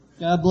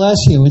God bless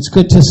you. It's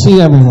good to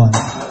see everyone.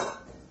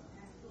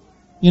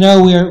 You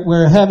know,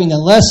 we're having a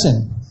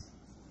lesson,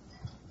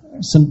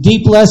 some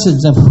deep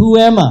lessons of who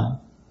am I.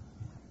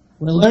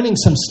 We're learning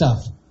some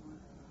stuff.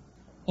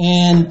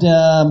 And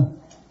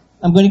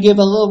I'm going to give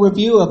a little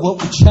review of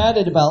what we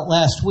chatted about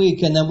last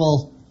week, and then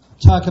we'll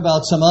talk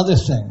about some other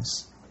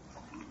things.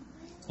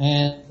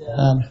 And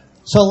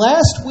so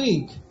last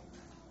week,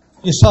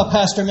 you saw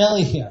Pastor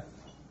Melly here.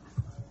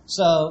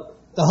 So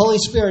the Holy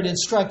Spirit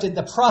instructed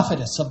the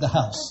prophetess of the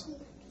house.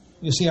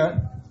 You see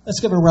her? Let's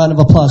give a round of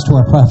applause to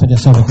our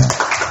prophetess over here.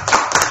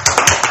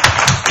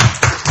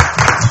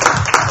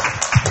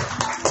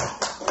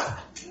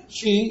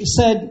 She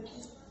said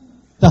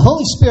the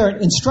Holy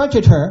Spirit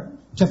instructed her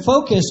to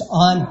focus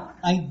on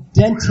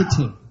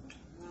identity.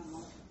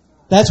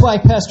 That's why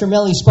Pastor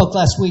Melly spoke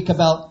last week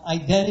about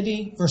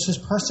identity versus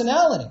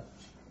personality.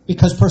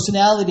 Because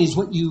personality is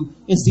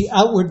is the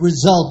outward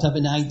result of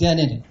an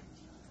identity.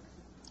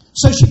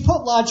 So she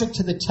put logic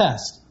to the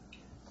test.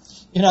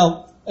 You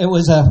know, it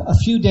was a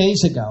few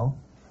days ago.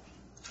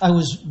 I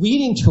was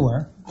reading to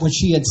her what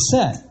she had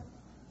said.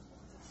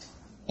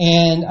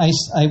 And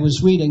I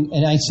was reading,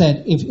 and I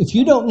said, if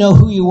you don't know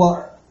who you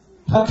are,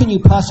 how can you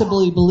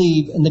possibly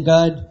believe in the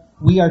God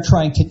we are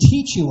trying to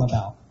teach you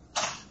about?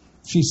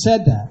 She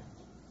said that.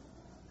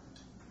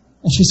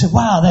 And she said,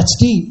 wow, that's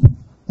deep.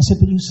 I said,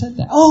 but you said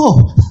that.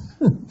 Oh!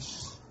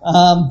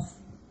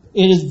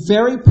 It is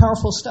very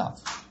powerful stuff.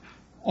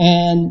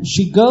 And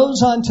she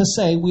goes on to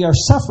say we are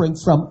suffering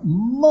from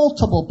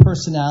multiple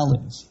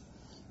personalities.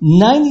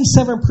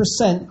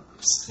 97%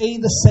 stay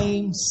the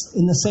same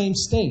in the same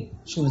state,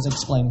 she was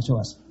explaining to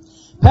us.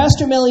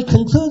 Pastor Melly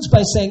concludes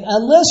by saying,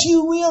 unless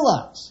you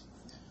realize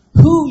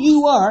who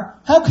you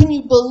are, how can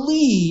you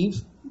believe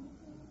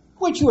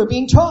what you are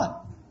being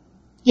taught?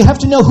 You have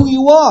to know who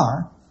you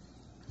are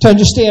to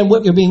understand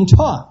what you're being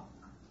taught.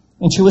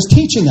 And she was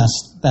teaching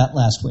us that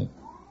last week.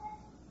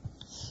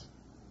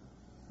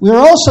 We were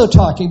also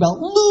talking about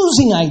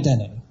losing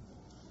identity.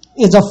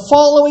 It's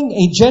following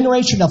a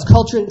generation of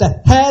culture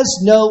that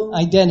has no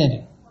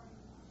identity.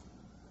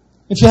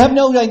 If you have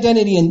no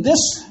identity in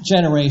this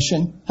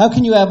generation, how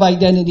can you have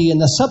identity in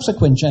the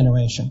subsequent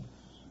generation?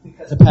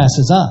 Because it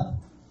passes on.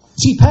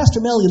 See,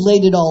 Pastor Melly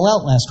laid it all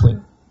out last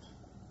week.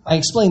 I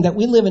explained that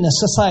we live in a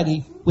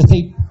society with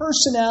a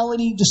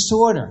personality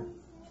disorder.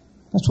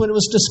 That's what it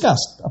was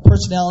discussed, a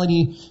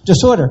personality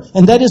disorder.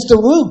 And that is the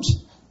root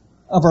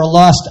of our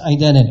lost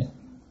identity.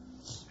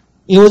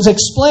 It was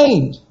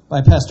explained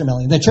by Pastor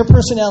Melly that your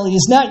personality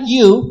is not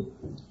you.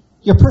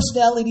 Your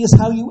personality is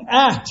how you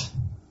act.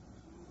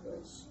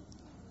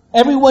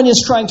 Everyone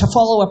is trying to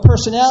follow a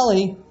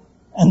personality,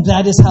 and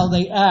that is how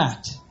they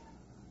act.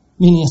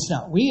 Meaning it's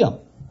not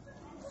real.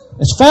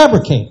 It's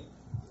fabricated.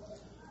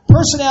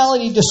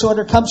 Personality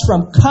disorder comes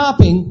from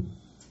copying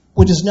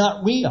what is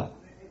not real.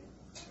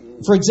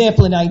 For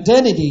example, an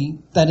identity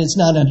that is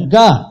not under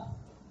God.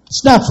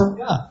 It's not from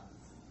God.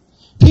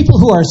 People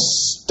who are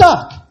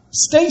stuck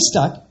stay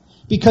stuck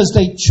because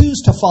they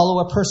choose to follow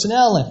a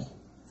personality.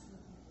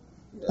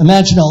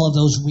 Imagine all of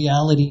those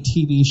reality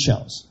TV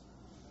shows.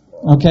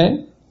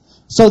 Okay?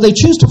 So they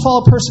choose to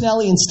follow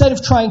personality instead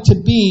of trying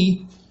to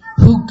be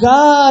who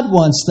God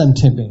wants them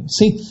to be.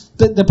 See,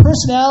 the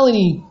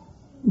personality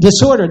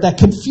disorder, that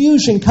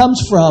confusion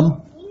comes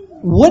from,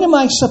 what am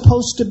I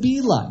supposed to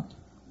be like?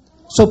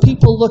 So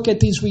people look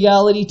at these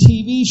reality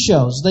TV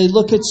shows. They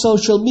look at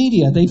social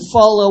media. They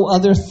follow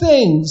other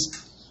things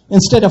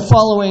instead of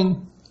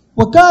following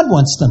what God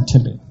wants them to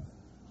be.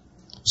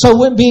 So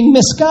when being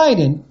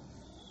misguided,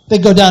 they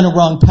go down a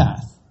wrong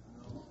path.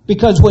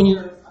 Because when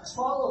you're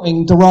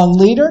following the wrong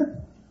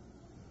leader,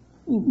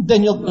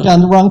 then you'll go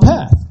down the wrong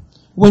path.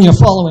 When you're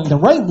following the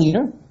right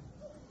leader,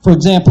 for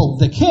example,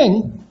 the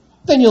king,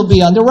 then you'll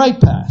be on the right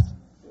path.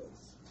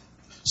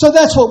 So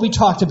that's what we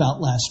talked about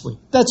last week.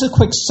 That's a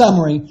quick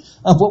summary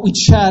of what we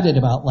chatted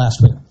about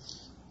last week.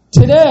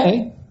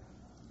 Today,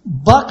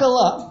 buckle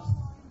up,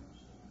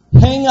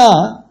 hang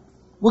on,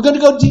 we're going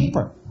to go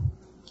deeper.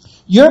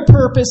 Your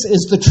purpose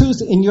is the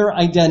truth in your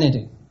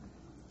identity.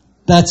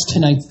 That's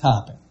tonight's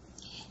topic.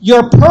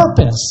 Your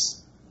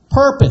purpose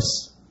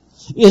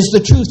is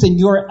the truth in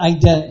your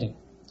identity.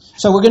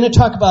 So we're going to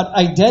talk about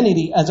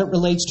identity as it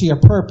relates to your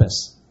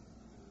purpose.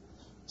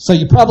 So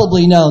you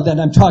probably know that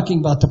I'm talking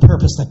about the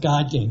purpose that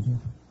God gave you.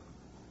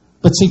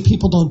 But see,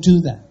 people don't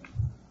do that.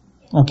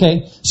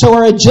 Okay? So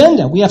our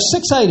agenda, we have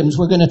 6 items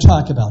we're going to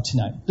talk about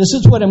tonight. This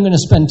is what I'm going to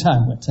spend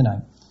time with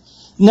tonight.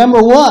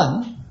 Number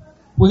 1,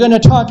 we're going to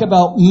talk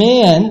about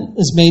man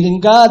is made in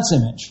God's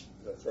image.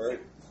 That's right.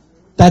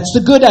 That's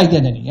the good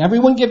identity.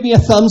 Everyone give me a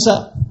thumbs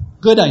up.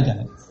 Good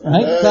identity.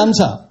 Right? Amen.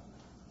 Thumbs up.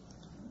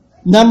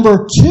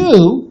 Number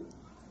 2,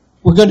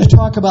 we're going to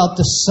talk about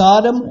the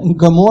Sodom and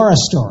Gomorrah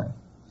story.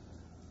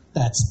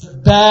 That's the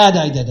bad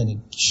identity.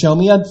 Show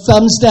me a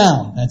thumbs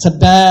down. That's a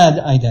bad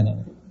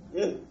identity.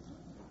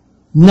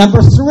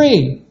 Number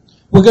 3,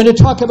 we're going to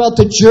talk about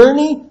the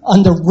journey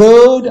on the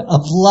road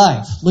of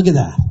life. Look at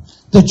that.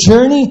 The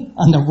journey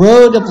on the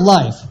road of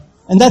life.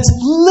 And that's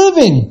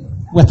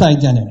living with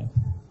identity.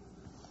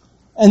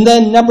 And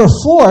then number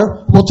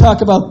 4, we'll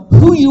talk about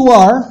who you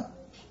are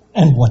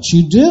and what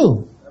you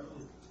do.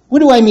 What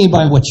do I mean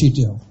by what you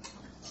do?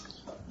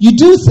 You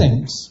do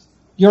things.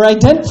 You're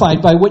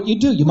identified by what you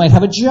do. You might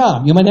have a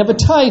job. You might have a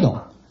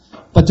title.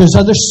 But there's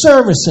other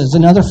services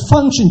and other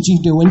functions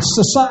you do in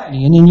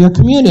society and in your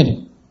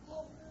community.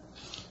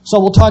 So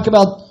we'll talk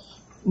about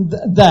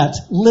that,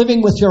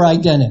 living with your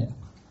identity.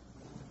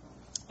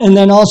 And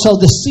then also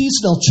the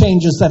seasonal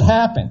changes that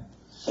happen.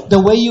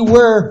 The way you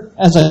were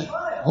as a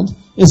child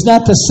is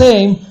not the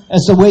same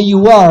as the way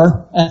you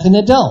are as an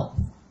adult.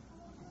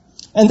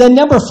 And then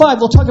number 5,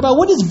 we'll talk about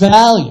what is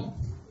value.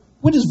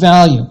 What is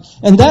value?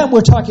 And that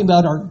we're talking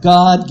about our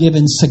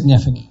God-given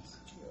significance.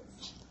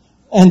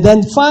 And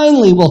then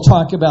finally we'll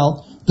talk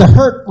about the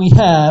hurt we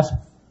have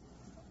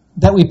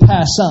that we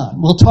pass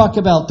on. We'll talk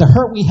about the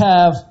hurt we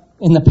have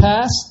in the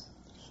past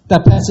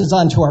that passes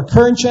on to our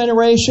current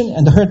generation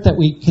and the hurt that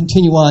we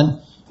continue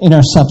on in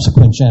our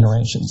subsequent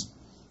generations.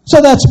 So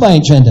that's my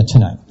agenda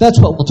tonight. That's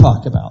what we'll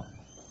talk about.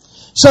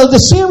 So the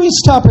series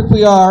topic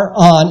we are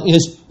on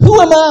is,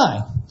 who am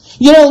I?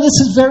 You know, this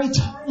is very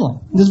timely.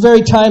 This is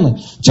very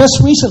timely. Just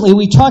recently,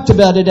 we talked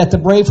about it at the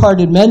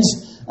Bravehearted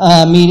Men's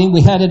meeting.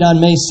 We had it on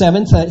May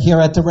 7th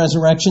here at the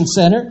Resurrection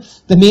Center.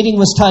 The meeting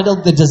was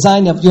titled, The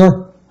Design of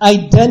Your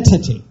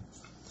Identity.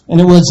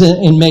 And it was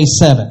in May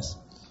 7th.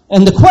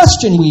 And the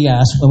question we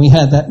asked when we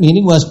had that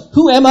meeting was,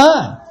 who am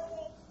I?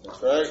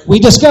 That's right. We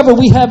discovered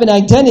we have an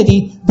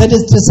identity that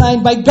is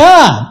designed by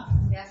God.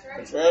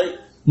 That's right.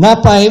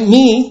 Not by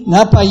me,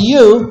 not by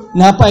you,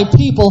 not by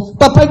people,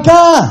 but by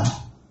God.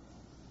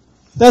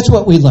 That's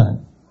what we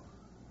learned.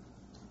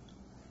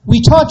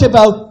 We talked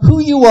about who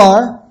you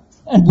are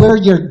and where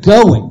you're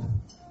going.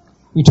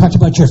 We talked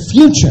about your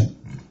future.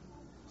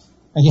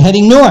 Are you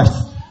heading north?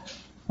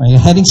 Are you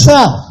heading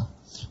south?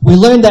 We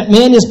learned that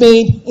man is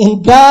made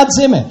in God's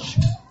image.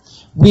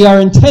 We are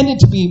intended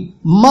to be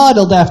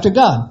modeled after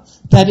God.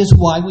 That is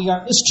why we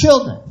are His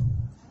children.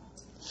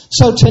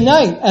 So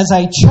tonight, as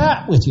I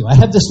chat with you, I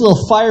have this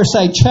little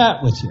fireside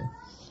chat with you.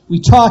 We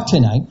talk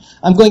tonight.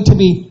 I'm going to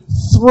be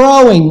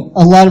throwing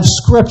a lot of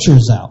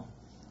scriptures out.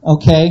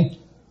 Okay?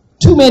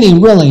 Too many,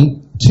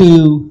 really,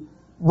 to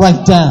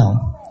write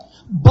down.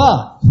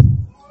 But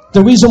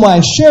the reason why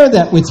I share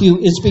that with you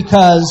is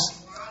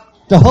because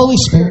the Holy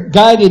Spirit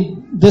guided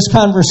this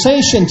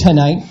conversation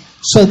tonight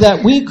so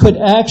that we could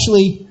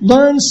actually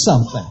learn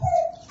something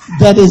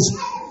that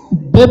is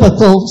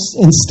biblical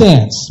in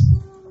stance.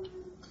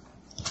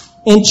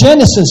 In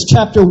Genesis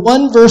chapter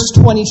 1, verse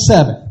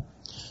 27,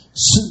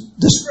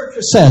 the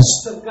scripture says,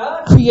 so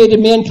God created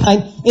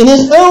mankind in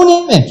His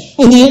own image.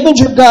 In the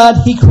image of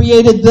God, He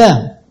created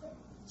them.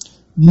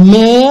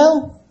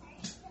 Male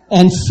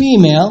and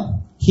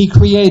female, He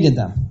created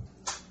them.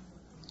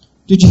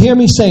 Did you hear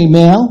me say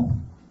male?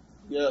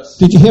 Yes.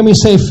 Did you hear me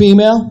say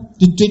female?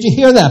 Did you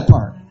hear that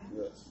part?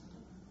 Yes.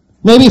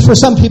 Maybe for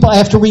some people I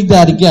have to read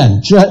that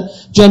again.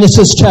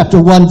 Genesis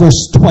chapter 1,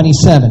 verse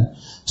 27.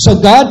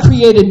 So God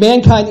created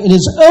mankind in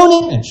His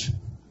own image.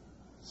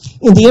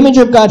 In the image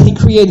of God, He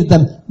created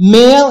them.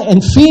 Male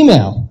and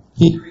female,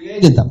 He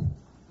created them.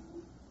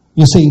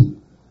 You see,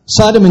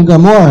 Sodom and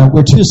Gomorrah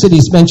were 2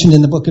 cities mentioned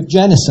in the book of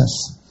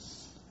Genesis.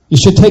 You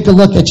should take a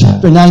look at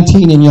chapter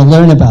 19 and you'll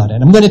learn about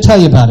it. I'm going to tell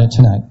you about it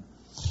tonight.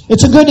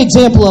 It's a good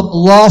example of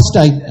lost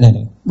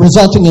identity,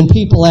 resulting in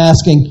people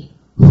asking,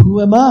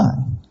 who am I?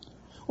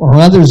 Or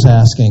others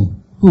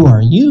asking, who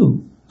are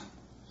you?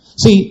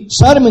 See,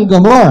 Sodom and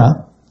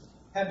Gomorrah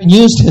have been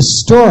used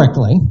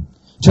historically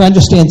to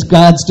understand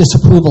God's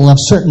disapproval of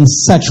certain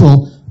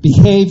sexual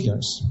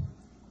behaviors.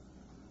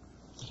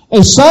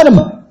 A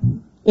sodomite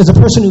is a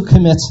person who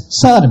commits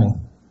sodomy.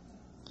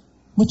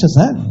 What does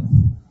that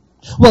mean?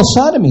 Well,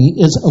 sodomy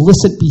is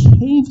illicit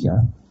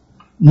behavior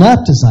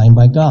not designed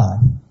by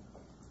God.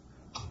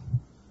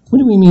 What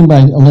do we mean by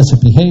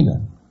illicit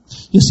behavior?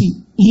 You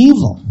see,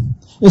 evil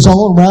is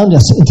all around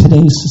us in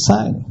today's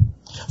society.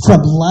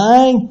 From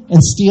lying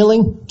and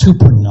stealing to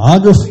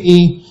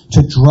pornography,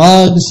 to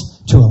drugs,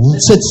 to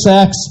illicit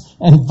sex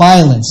and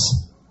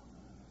violence,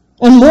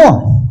 and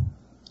more.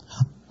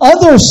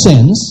 Other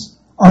sins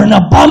are an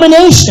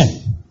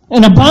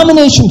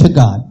abomination to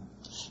God.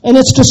 And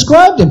it's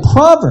described in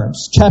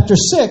Proverbs chapter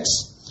 6,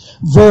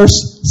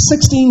 verse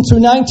 16 through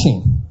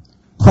 19.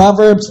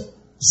 Proverbs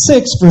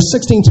 6, verse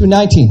 16 through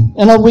 19.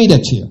 And I'll read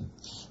it to you.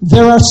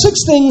 There are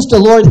 6 things the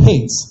Lord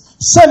hates,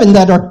 7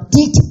 that are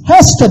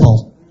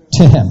detestable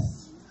to Him.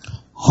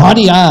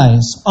 Haughty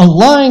eyes, a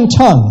lying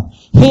tongue,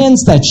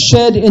 hands that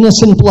shed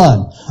innocent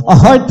blood, a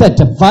heart that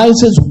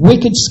devises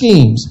wicked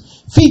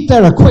schemes, feet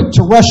that are quick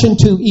to rush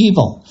into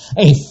evil,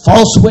 a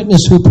false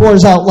witness who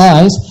pours out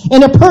lies,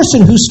 and a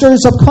person who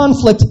stirs up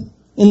conflict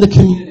in the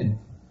community.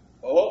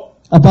 Oh.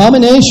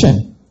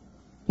 Abomination.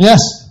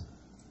 Yes.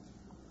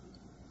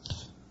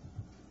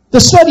 The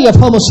study of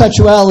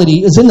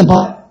homosexuality is in the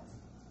Bible.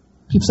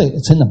 People say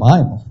it's in the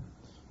Bible.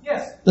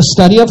 Yes. The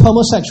study of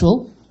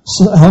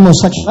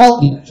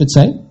homosexuality, I should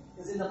say,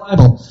 is in the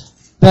Bible.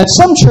 That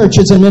some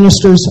churches and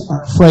ministers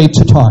are afraid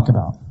to talk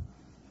about.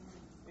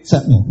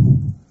 Except me.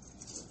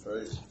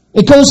 Right.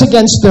 It goes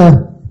against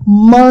their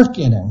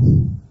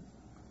marketing.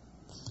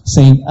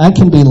 See, I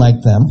can be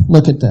like them.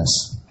 Look at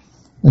this.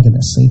 Look at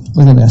this. See,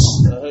 look at this.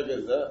 The heck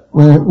is that?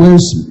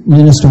 Where's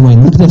Minister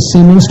Wayne? Look at this.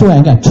 See, Minister Wayne,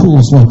 I got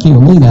tools like you.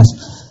 Look at this.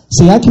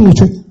 See, I can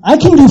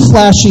do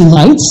flashy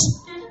lights.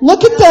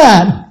 Look at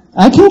that.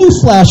 I can do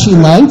flashy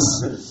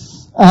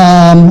lights.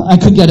 I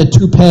could get a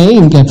toupee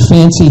and get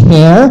fancy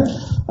hair.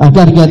 I've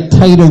got to get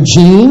tighter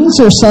jeans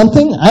or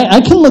something.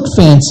 I can look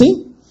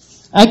fancy.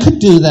 I could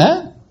do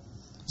that.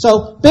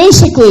 So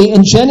basically,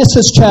 in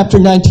Genesis chapter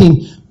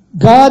 19,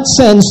 God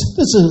sends,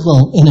 this is a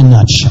little in a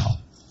nutshell.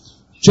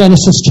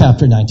 Genesis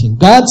chapter 19.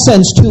 God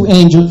sends two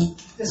angels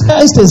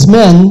disguised as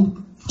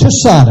men to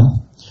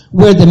Sodom,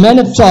 where the men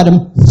of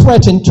Sodom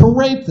threatened to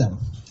rape them.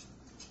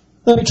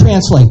 Let me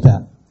translate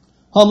that.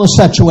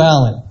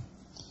 Homosexuality.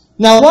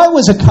 Now, why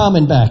was it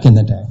common back in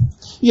the day?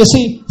 You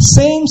see,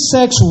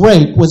 same-sex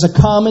rape was a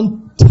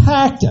common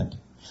tactic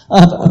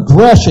of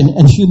aggression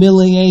and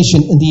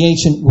humiliation in the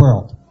ancient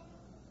world.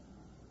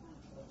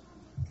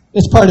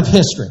 It's part of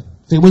history.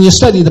 See, when you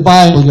study the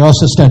Bible, you're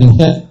also studying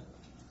history.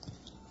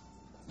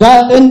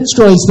 God then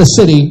destroys the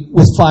city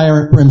with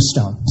fire and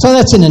brimstone. So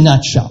that's in a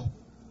nutshell.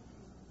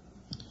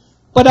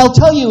 But I'll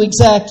tell you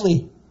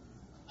exactly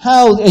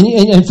how,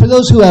 and for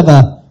those who have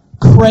a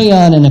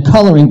crayon and a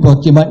coloring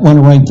book, you might want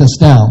to write this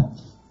down.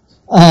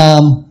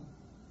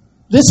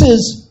 This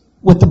is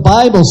what the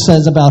Bible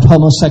says about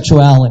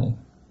homosexuality.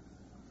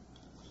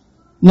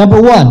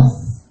 Number one,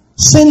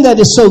 sin that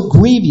is so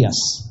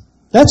grievous.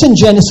 That's in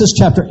Genesis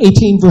chapter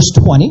 18, verse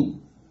 20.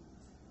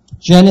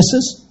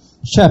 Genesis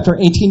chapter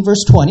 18,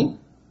 verse 20.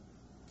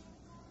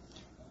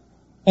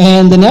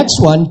 And the next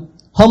one,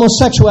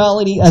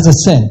 homosexuality as a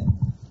sin.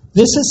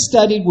 This is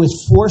studied with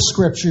 4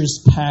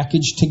 scriptures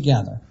packaged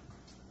together.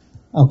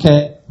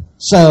 Okay?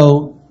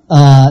 So,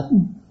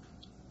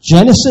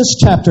 Genesis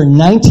chapter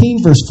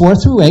 19, verse 4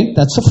 through 8,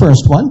 that's the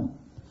first one.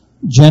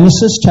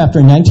 Genesis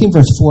chapter 19,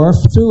 verse 4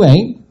 through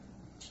 8.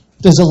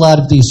 There's a lot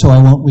of these, so I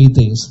won't read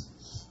these.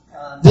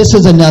 This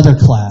is another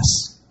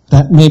class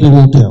that maybe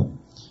we'll do,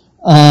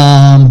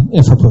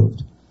 if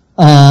approved.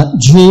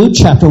 Jude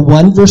chapter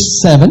 1, verse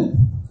 7.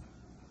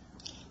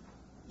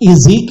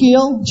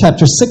 Ezekiel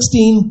chapter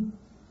 16,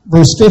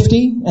 verse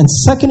 50. And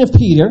 2 of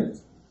Peter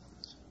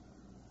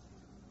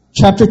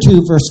chapter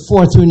 2, verse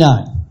 4 through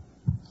 9.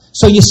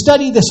 So you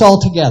study this all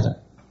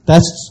together.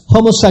 That's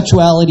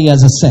homosexuality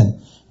as a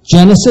sin.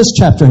 Genesis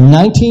chapter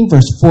 19,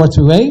 verse 4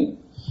 through 8.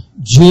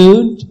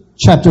 Jude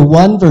chapter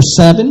 1, verse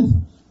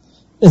 7.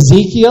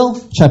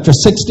 Ezekiel chapter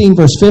 16,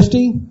 verse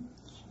 50.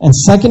 And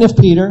 2 of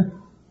Peter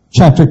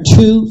chapter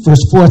 2,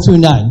 verse 4 through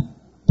 9.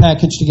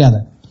 Packaged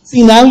together.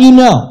 See, now you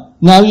know.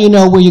 Now you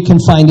know where you can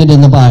find it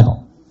in the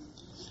Bible.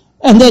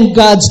 And then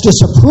God's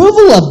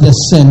disapproval of this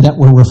sin that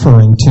we're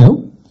referring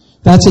to.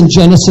 That's in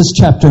Genesis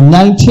chapter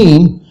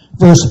 19,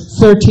 verse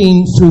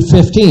 13 through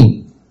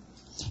 15.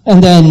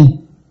 And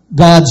then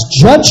God's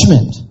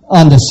judgment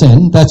on the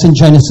sin. That's in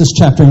Genesis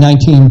chapter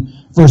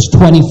 19, verse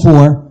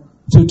 24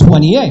 through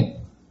 28.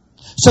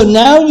 So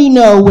now you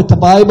know what the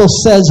Bible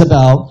says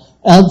about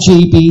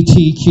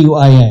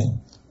LGBTQIA.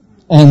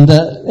 And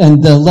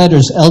the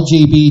letters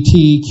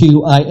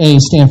LGBTQIA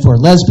stand for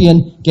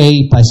lesbian,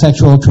 gay,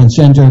 bisexual,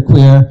 transgender,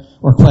 queer,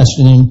 or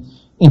questioning,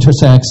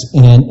 intersex,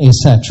 and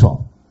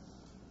asexual.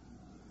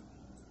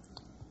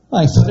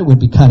 I thought it would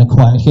be kind of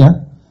quiet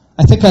here.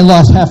 I think I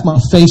lost half my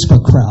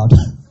Facebook crowd.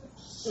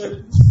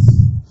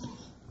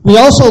 We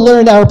also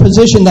learned our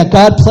position that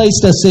God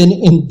placed us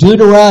in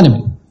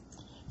Deuteronomy,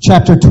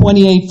 chapter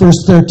 28,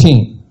 verse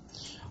 13.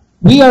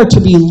 We are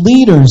to be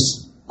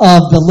leaders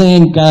of the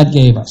land God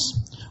gave us.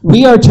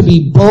 We are to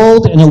be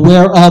bold and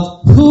aware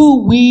of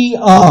who we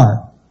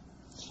are.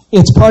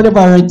 It's part of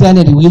our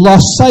identity. We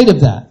lost sight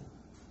of that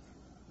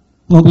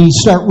when we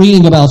start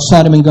reading about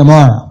Sodom and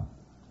Gomorrah.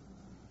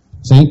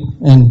 See?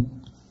 And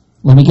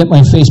let me get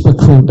my Facebook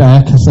crew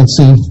back. Let's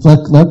see.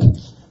 Look.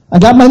 I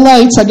got my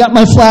lights. I got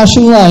my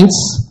flashing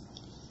lights.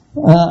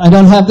 I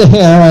don't have the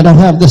hair. I don't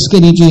have the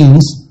skinny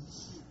jeans.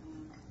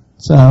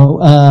 So,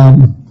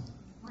 I'm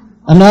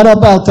not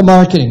about the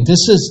marketing.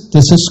 This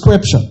is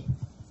scripture.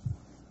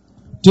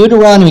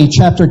 Deuteronomy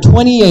chapter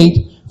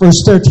 28,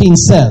 verse 13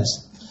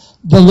 says,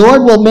 "The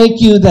Lord will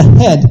make you the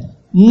head,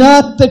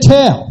 not the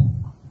tail."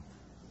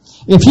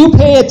 If you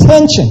pay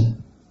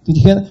attention, did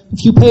you hear that?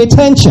 If you pay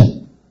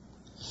attention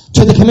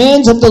to the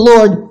commands of the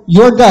Lord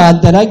your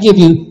God that I give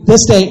you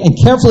this day and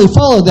carefully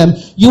follow them,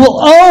 you will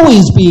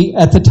always be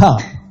at the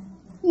top,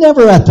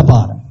 never at the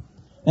bottom.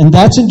 And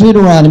that's in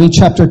Deuteronomy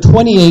chapter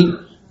 28,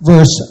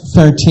 verse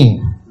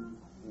 13.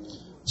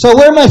 So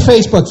where are my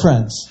Facebook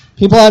friends?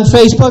 People on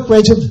Facebook?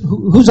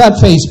 Who's on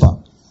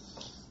Facebook?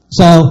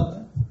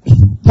 So,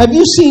 have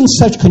you seen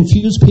such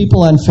confused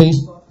people on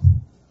Facebook?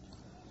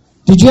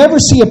 Did you ever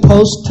see a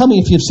post? Tell me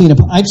if you've seen it.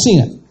 I've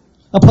seen it.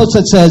 A post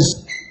that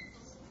says,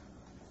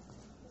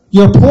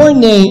 your poor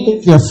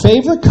name, your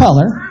favorite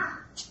color,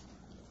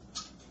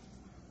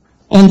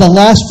 and the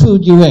last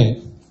food you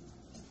ate.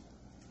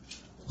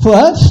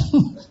 What?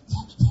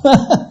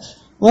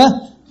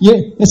 What?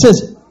 It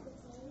says,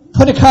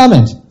 put a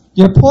comment.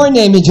 Your porn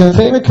name is your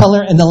favorite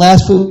color and the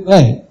last food you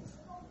ate.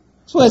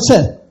 That's what it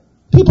says.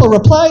 People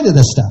reply to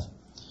this stuff.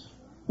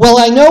 Well,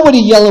 I know what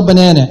a yellow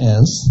banana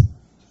is,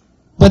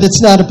 but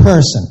it's not a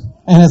person,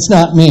 and it's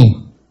not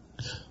me.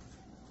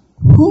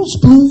 Who's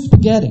blue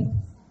spaghetti?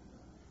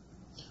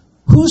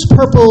 Who's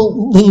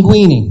purple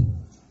linguine?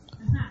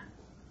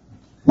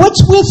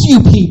 What's with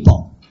you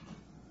people?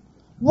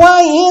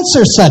 Why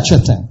answer such a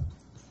thing?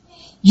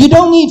 You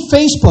don't need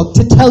Facebook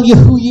to tell you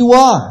who you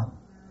are.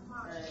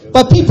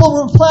 But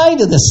people reply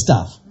to this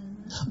stuff.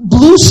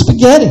 Blue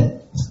spaghetti.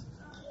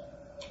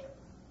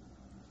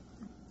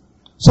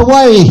 So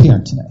why are you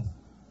here today?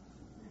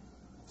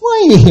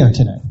 Why are you here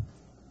today?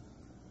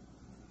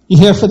 You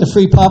here for the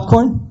free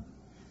popcorn?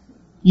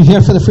 You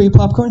here for the free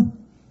popcorn?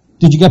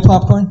 Did you get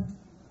popcorn?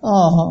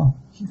 Oh,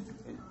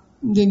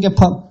 you didn't get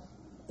pop.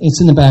 It's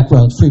in the back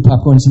row. Free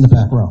popcorn's in the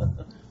back row.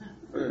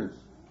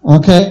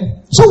 Okay?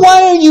 So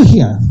why are you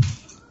here?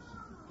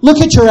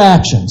 Look at your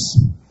actions.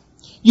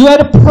 You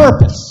had a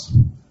purpose.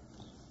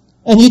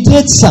 And you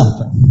did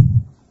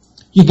something.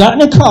 You got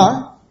in a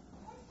car.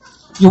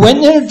 You went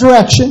in a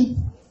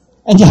direction.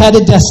 And you had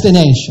a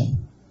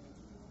destination.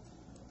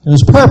 There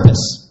was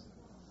purpose.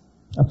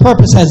 A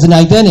purpose has an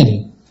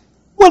identity.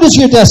 What is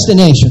your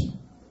destination?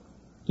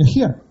 You're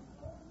here.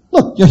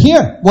 Look, you're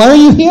here. Why are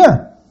you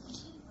here?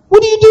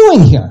 What are you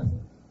doing here?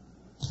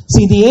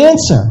 See, the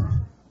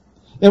answer,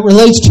 it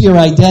relates to your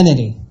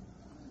identity.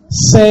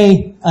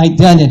 Say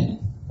identity.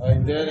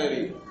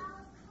 Identity.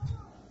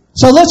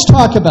 So let's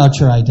talk about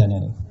your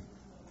identity.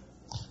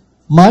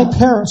 My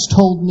parents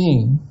told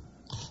me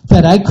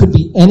that I could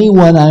be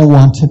anyone I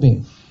want to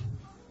be.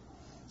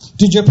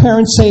 Did your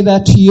parents say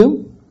that to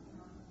you?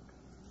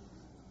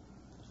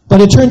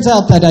 But it turns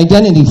out that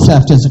identity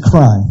theft is a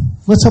crime.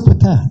 What's up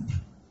with that?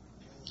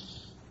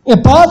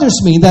 It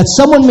bothers me that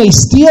someone may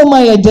steal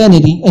my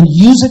identity and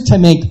use it to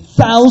make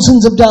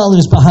thousands of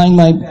dollars behind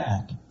my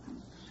back.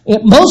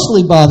 It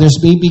mostly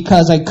bothers me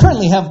because I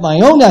currently have my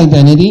own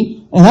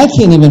identity and I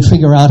can't even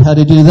figure out how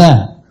to do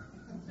that.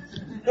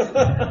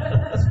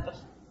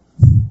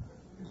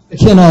 It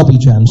can't all be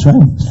gems,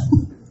 right?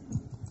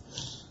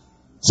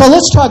 So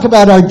let's talk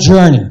about our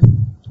journey.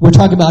 We're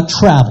talking about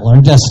travel,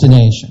 our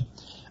destination.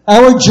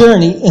 Our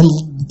journey in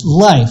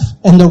life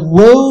and the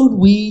road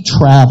we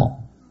travel.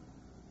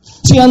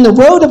 See, on the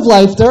road of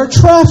life, there are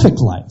traffic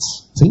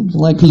lights. See,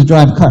 like you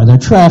drive a car, there are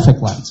traffic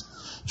lights.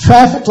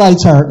 Traffic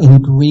lights are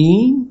in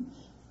green,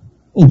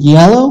 in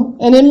yellow,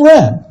 and in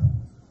red.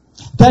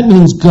 That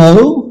means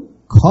go,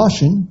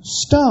 caution,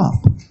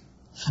 stop.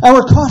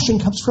 Our caution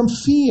comes from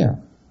fear.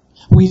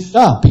 We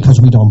stop because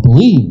we don't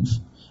believe.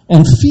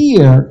 And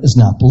fear is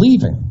not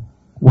believing.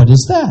 What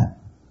is that?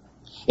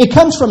 It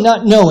comes from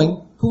not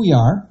knowing who we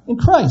are in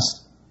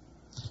Christ.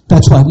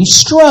 That's why we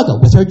struggle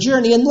with our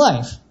journey in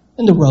life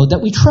and the road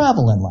that we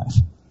travel in life.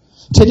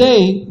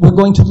 Today, we're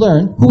going to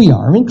learn who we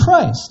are in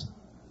Christ.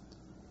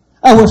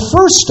 Our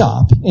first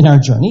stop in our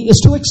journey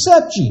is to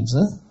accept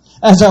Jesus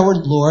as our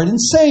Lord and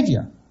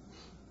Savior.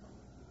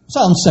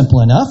 Sounds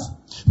simple enough.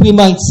 We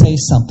might say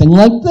something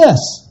like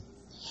this.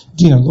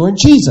 Dear Lord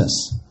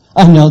Jesus,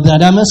 I know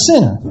that I'm a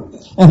sinner,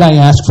 and I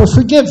ask for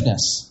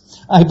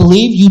forgiveness. I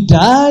believe you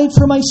died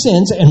for my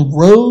sins and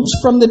rose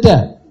from the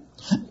dead.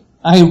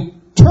 I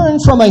turn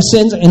from my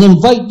sins and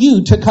invite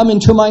you to come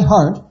into my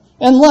heart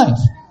and life.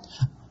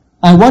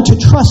 I want to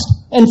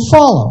trust and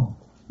follow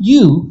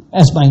you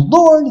as my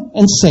Lord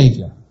and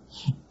Savior.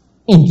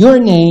 In your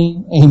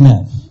name,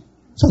 amen.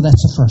 So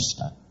that's the first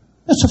step.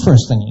 That's the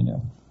first thing you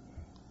do.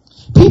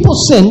 People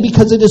sin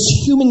because it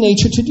is human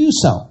nature to do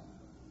so.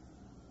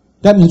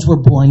 That means we're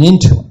born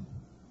into it.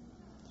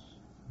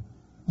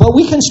 But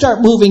we can start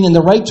moving in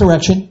the right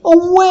direction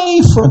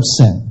away from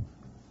sin.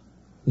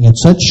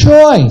 It's a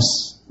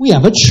choice. We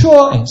have a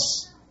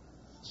choice.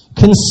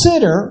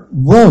 Consider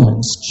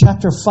Romans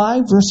chapter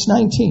 5, verse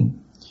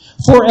 19.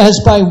 For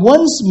as by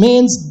one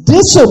man's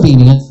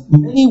disobedience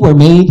many were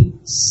made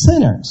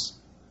sinners,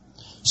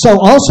 so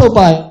also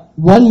by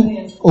one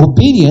man's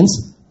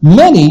obedience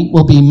many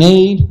will be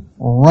made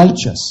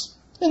righteous.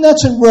 And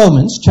that's in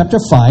Romans chapter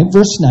 5,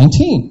 verse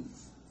 19.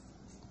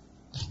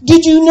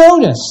 Did you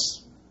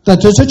notice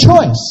that there's a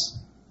choice?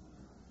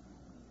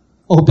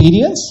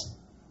 Obedience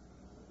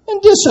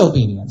and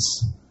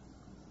disobedience.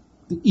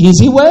 The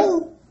easy way,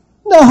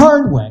 the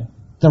hard way.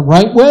 The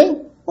right way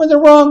or the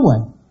wrong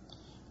way.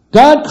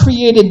 God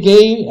created,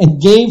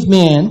 gave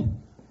man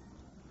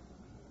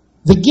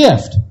the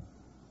gift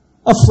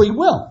of free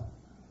will.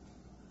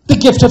 The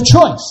gift of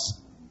choice.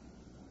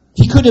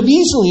 He could have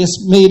easily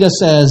made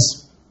us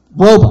as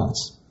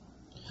robots.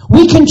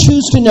 We can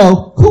choose to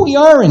know who we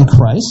are in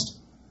Christ,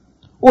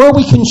 or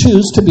we can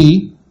choose to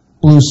be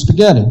blue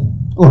spaghetti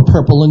or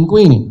purple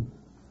linguine.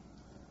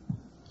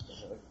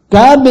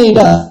 God made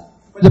us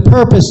for the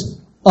purpose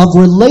of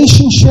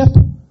relationship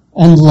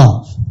and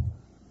love.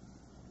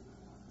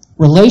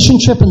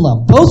 Relationship and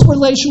love. Both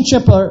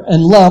relationship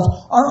and love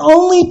are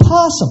only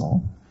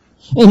possible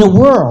in a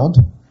world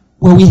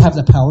where we have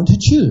the power to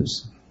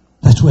choose.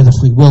 That's where the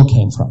free will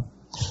came from.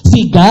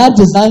 See, God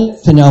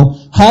designed to know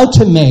how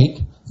to make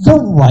the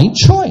right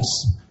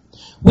choice.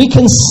 We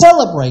can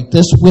celebrate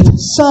this with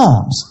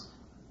Psalms,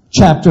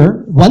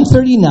 chapter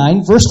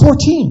 139, verse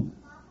 14.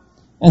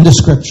 And the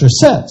scripture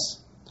says,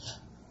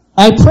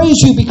 I praise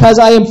you because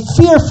I am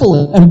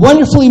fearfully and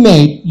wonderfully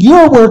made.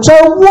 Your works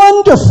are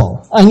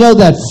wonderful. I know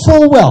that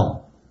full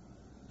well.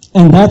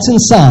 And that's in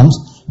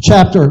Psalms,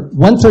 chapter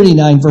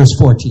 139, verse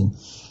 14.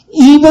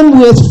 Even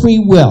with free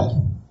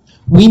will,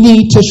 we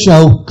need to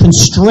show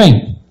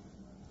constraint.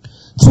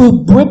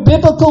 Through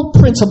biblical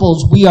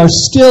principles, we are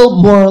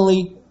still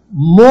morally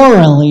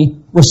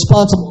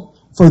responsible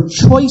for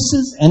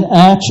choices and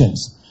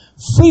actions.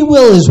 Free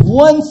will is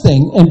one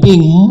thing, and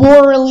being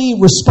morally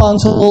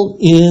responsible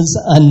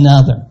is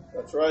another.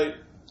 That's right.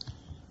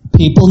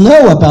 People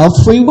know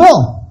about free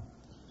will.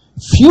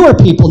 Fewer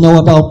people know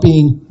about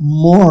being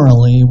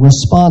morally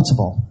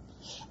responsible.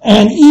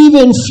 And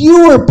even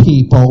fewer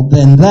people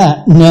than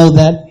that know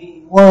that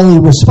being morally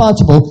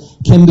responsible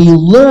can be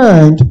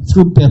learned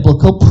through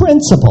biblical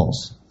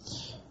principles.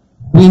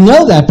 We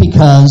know that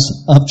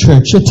because of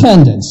church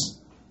attendance.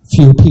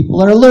 Few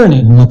people are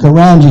learning. Look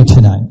around you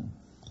tonight.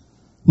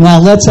 Now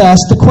let's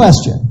ask the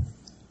question.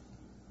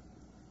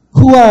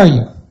 Who are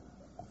you?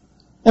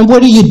 And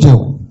what are you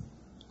doing?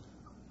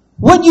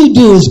 What you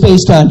do is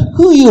based on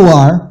who you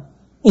are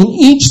in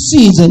each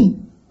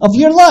season of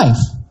your life.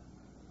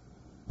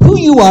 Who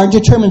you are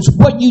determines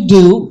what you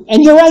do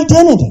and your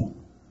identity.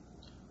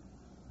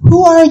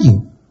 Who are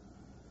you?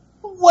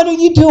 What are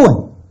you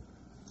doing?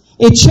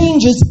 It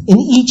changes in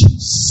each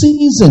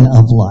season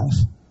of life.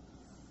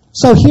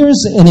 So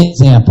here's an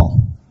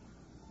example.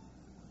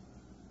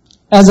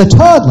 As a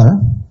toddler,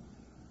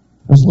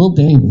 I was a little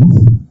baby,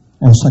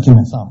 I was sucking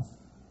my thumb.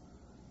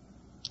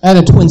 I had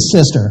a twin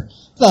sister,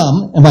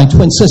 and my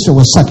twin sister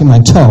was sucking my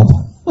toe.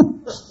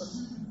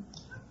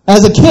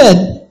 As a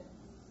kid,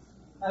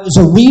 I was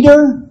a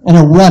reader and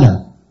a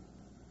runner.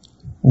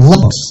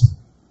 Loved books,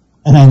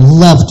 and I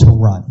loved to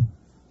run.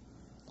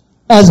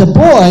 As a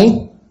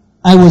boy,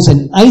 I was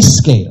an ice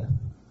skater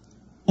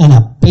and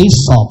a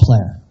baseball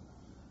player.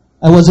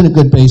 I wasn't a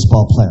good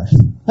baseball player.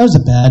 I was a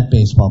bad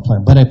baseball player,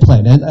 but I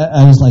played.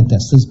 I was like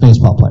this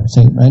baseball player.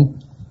 See, right?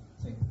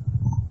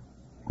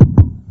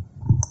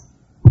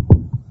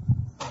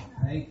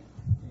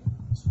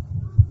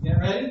 Get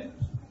ready?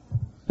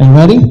 Are you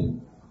ready?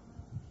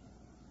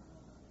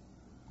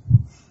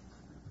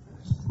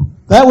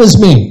 That was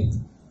me.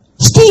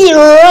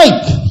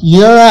 Strike!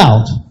 You're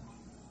out.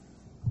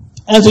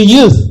 As a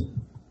youth,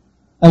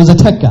 I was a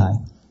tech guy.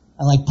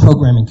 I liked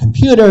programming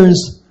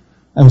computers.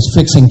 I was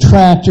fixing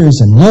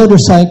tractors and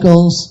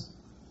motorcycles.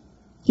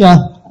 Yeah,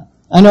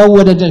 I know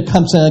what a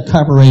comes to a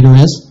carburetor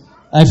is.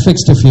 I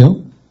fixed a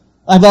few.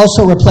 I've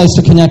also replaced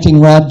a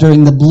connecting rod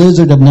during the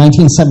blizzard of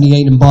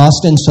 1978 in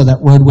Boston so that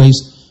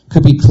roadways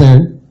could be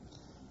cleared.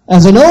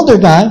 As an older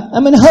guy,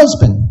 I'm a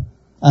husband.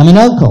 I'm an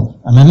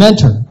uncle. I'm a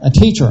mentor, a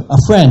teacher, a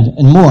friend,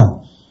 and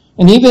more.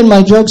 And even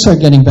my jokes are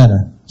getting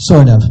better,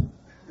 sort of.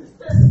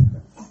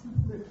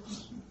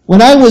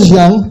 When I was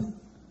young,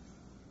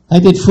 I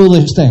did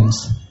foolish things.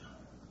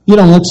 You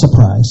don't look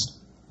surprised.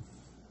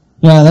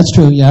 Yeah, that's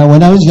true. Yeah,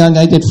 when I was young,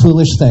 I did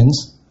foolish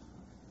things,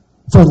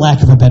 for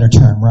lack of a better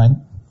term, right?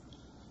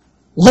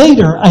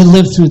 Later, I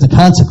lived through the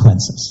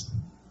consequences.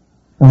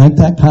 I like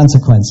that,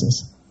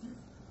 consequences.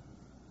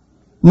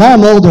 Now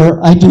I'm older,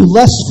 I do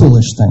less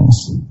foolish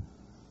things.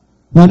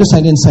 Notice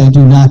I didn't say I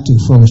do not do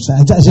foolish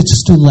things. I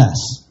just do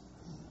less.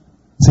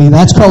 See,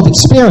 that's called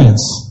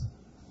experience.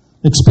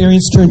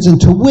 Experience turns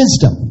into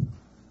wisdom.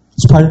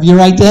 It's part of your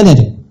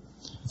identity.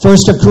 1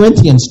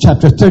 Corinthians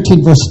chapter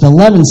 13, verse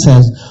 11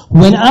 says,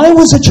 when I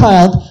was a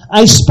child,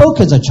 I spoke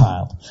as a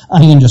child.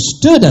 I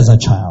understood as a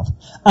child.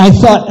 I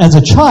thought as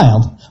a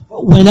child.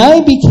 But when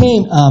I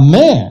became a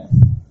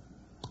man,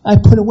 I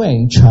put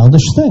away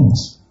childish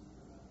things.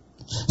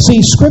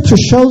 See, Scripture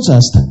shows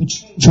us that we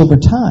change over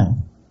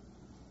time.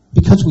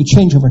 Because we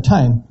change over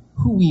time,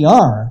 who we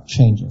are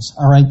changes.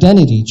 Our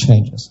identity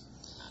changes.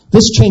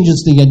 This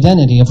changes the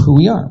identity of who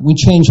we are. We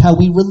change how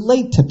we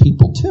relate to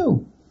people,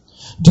 too.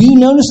 Do you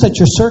notice that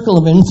your circle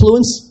of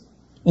influence,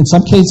 in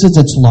some cases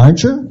it's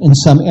larger in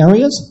some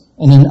areas,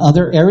 and in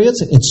other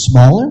areas it's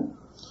smaller?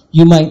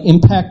 You might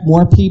impact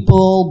more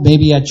people,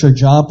 maybe at your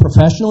job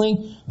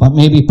professionally, but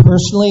maybe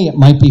personally it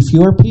might be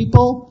fewer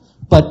people,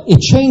 but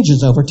it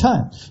changes over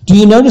time. Do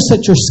you notice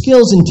that your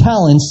skills and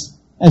talents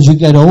as you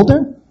get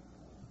older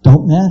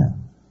don't matter?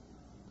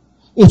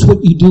 It's what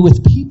you do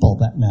with people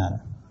that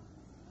matter.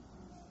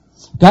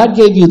 God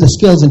gave you the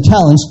skills and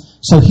talents,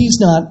 so He's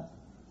not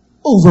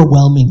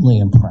overwhelmingly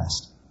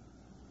impressed.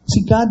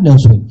 See, God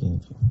knows what He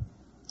gave you.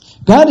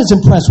 God is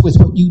impressed with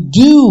what you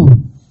do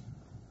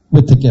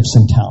with the gifts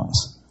and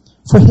talents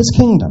for His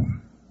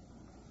kingdom.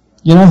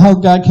 You know how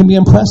God can be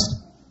impressed?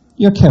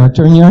 Your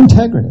character and your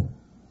integrity.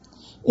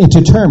 It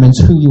determines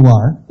who you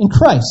are in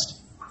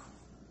Christ.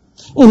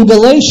 In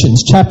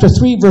Galatians chapter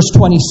 3, verse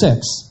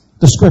 26,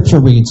 the scripture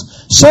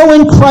reads, so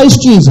in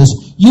Christ Jesus,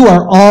 you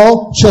are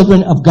all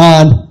children of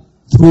God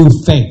through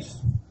faith.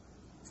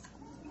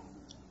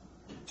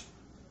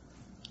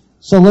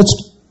 So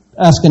let's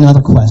ask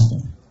another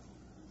question.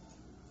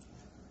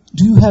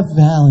 Do you have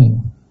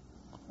value?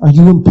 Are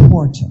you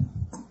important?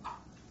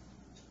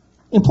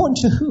 Important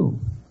to who?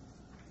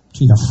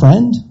 To your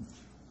friend?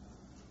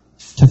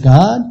 To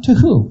God? To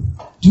who?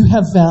 Do you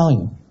have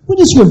value? What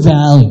is your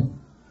value?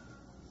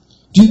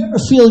 Do you ever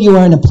feel you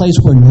are in a place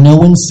where no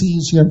one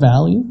sees your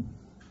value?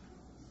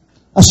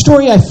 A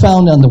story I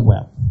found on the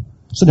web.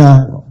 It's an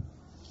article.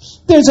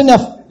 There's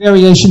enough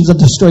variations of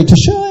the story to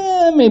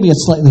show, maybe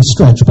it's slightly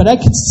stretched, but I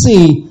can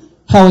see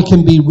how it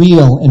can be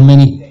real in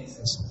many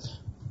cases.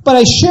 But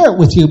I share it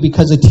with you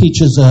because it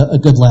teaches a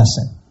good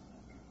lesson.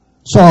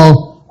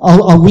 So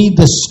I'll read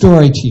this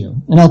story to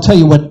you, and I'll tell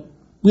you what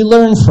we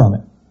learned from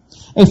it.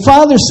 A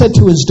father said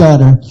to his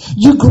daughter,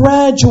 "You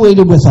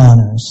graduated with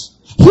honors.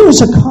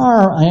 Here's a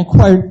car I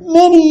acquired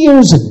many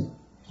years ago.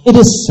 It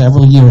is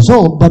several years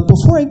old, but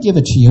before I give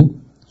it to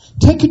you,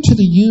 take it to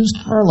the used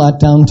car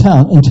lot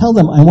downtown and tell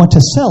them I want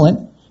to sell it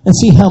and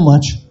see how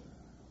much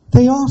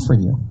they offer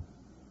you."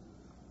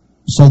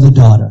 So the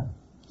daughter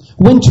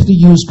went to the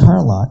used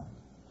car lot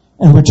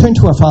and returned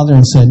to her father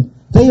and said,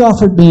 "They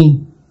offered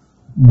me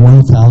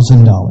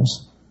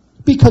 $1,000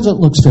 because it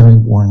looks very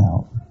worn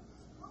out."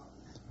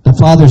 The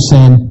father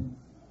said,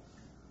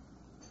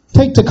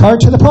 "Take the car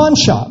to the pawn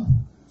shop."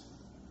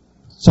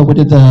 So what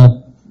did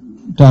the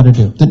daughter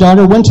do? The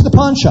daughter went to the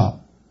pawn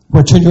shop,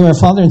 returned to her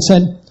father and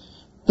said,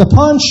 "The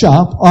pawn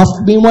shop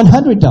offered me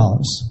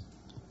 $100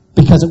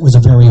 because it was a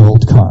very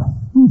old car."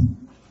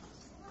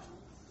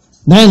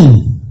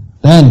 Then,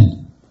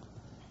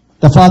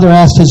 the father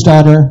asked his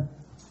daughter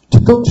to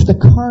go to the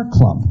car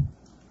club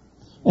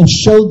and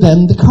show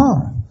them the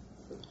car.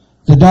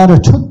 The daughter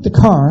took the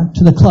car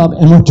to the club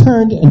and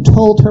returned and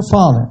told her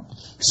father.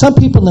 Some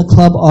people in the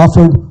club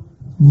offered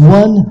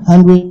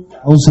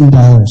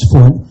 $100,000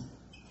 for it,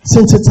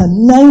 since it's a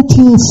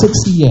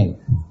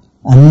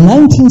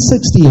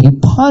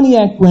 1968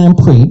 Pontiac Grand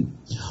Prix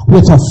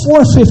with a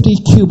 450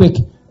 cubic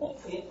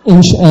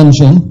inch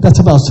engine, that's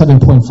about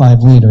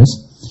 7.5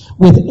 liters,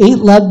 with 8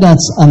 lug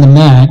nuts on the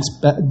mags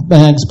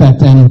back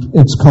then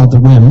it's called the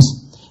rims,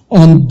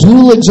 and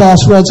dual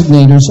exhaust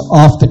resonators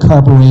off the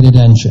carbureted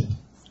engine.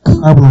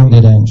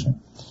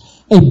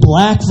 A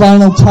black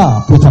vinyl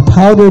top with a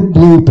powdered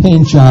blue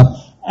paint job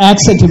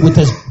accented with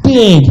this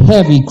big,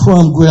 heavy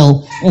chrome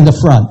grille in the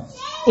front.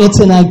 It's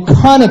an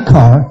iconic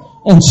car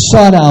and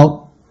sought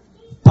out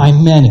by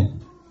many.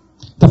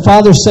 The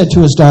father said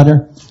to his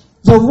daughter,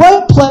 "The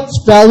right place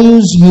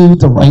values you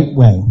the right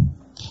way.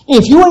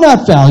 If you are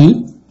not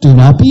valued, do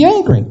not be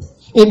angry.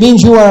 It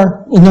means you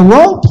are in the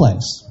wrong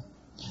place.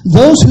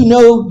 Those who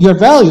know your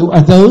value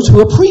are those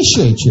who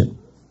appreciate you.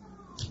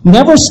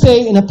 Never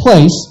stay in a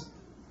place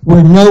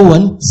where no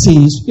one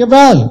sees your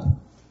value."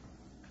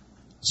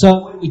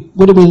 So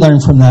what did we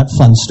learn from that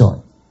fun story?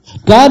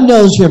 God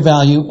knows your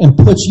value and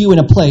puts you in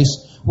a place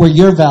where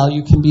your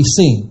value can be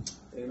seen.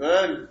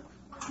 Amen.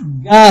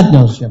 God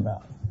knows your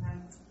value.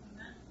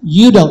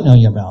 You don't know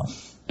your value.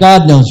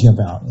 God knows your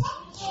value.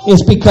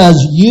 It's because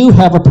you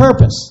have a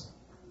purpose.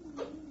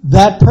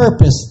 That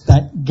purpose,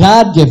 that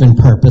God-given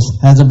purpose,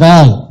 has a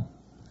value.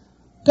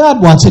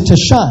 God wants it to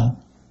shine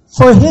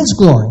for His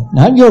glory,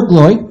 not your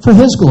glory, for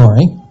His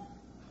glory.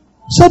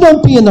 So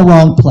don't be in the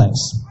wrong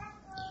place.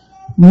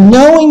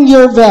 Knowing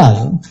your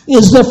value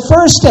is the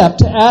first step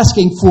to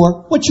asking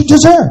for what you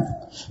deserve.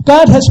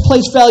 God has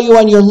placed value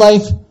on your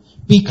life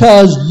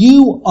because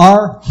you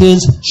are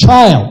His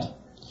child.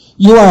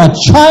 You are a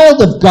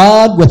child of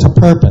God with a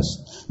purpose.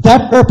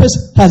 That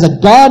purpose has a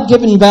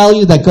God-given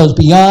value that goes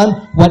beyond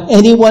what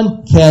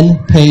anyone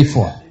can pay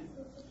for.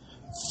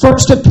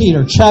 1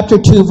 Peter chapter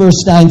 2,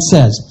 verse 9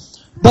 says,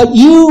 "But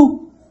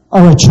you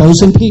are a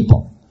chosen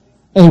people,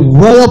 a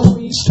royal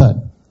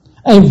priesthood,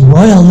 a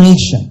royal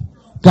nation,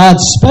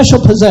 God's special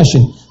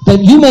possession,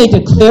 that you may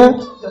declare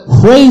the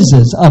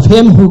praises of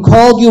Him who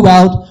called you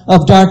out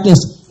of darkness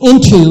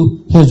into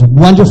His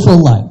wonderful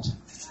light."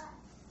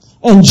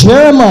 And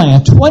Jeremiah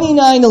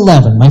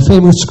 29:11, my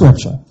favorite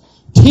scripture,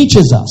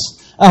 teaches us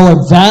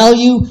our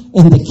value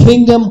in the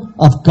kingdom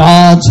of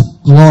God's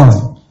glory.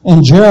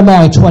 And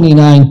Jeremiah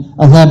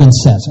 29:11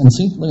 says, and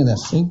see, look at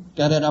this, see,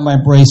 got it on my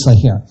bracelet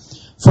here.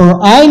 "For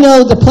I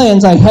know the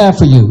plans I have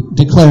for you,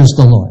 declares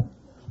the Lord.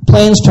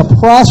 Plans to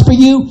prosper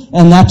you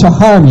and not to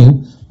harm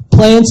you.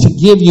 Plans to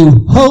give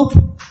you hope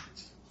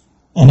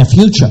and a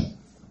future."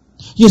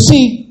 You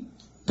see,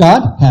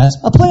 God has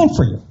a plan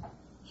for you.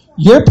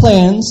 Your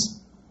plans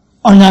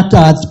are not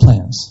God's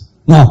plans.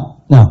 No.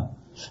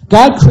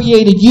 God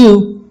created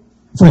you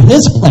for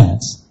His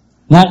plans,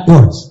 not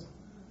yours.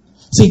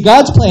 See,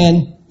 God's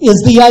plan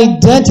is the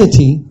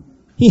identity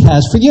He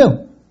has for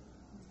you.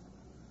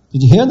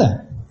 Did you hear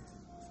that?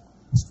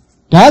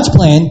 God's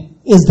plan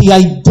is the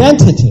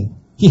identity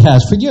He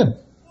has for you.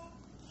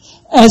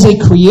 As a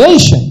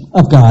creation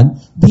of God,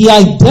 the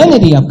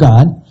identity of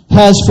God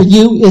has for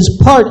you is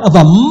part of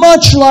a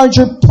much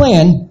larger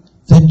plan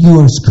than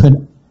yours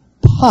could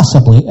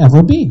possibly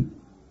ever be.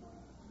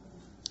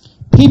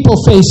 People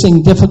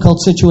facing difficult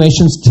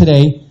situations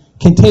today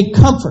can take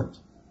comfort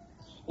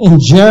in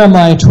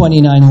Jeremiah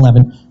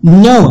 29:11,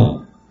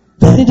 knowing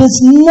that it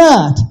is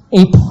not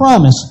a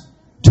promise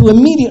to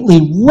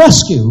immediately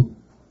rescue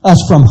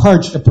us from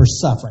hardship or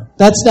suffering.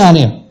 That's not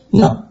it.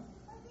 No.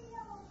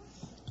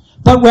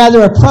 But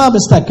rather a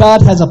promise that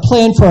God has a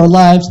plan for our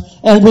lives,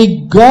 and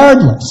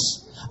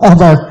regardless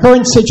of our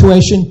current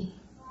situation,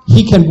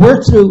 He can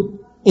work through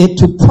it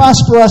to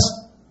prosper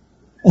us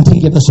and to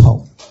give us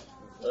hope.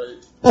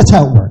 That's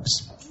how it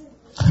works.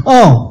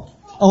 Oh,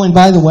 and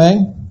by the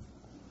way,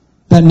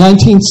 that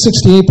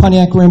 1968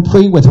 Pontiac Grand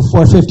Prix with a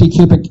 450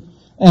 cubic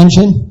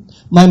engine,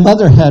 my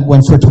mother had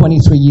one for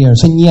 23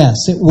 years. And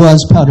yes, it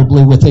was powder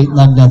blue with 8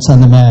 lug nuts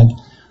on the mag.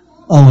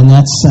 Oh, and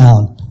that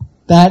sound.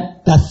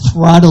 That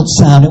throttled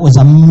sound, it was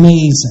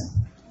amazing.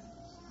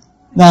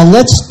 Now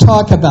let's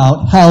talk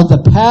about how the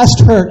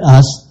past hurt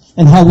us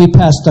and how we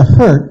pass the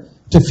hurt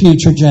to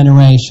future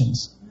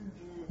generations.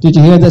 Did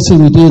you hear that? See,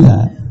 we do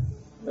that.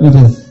 We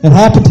do. It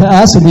happened to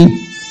us, and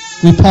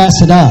we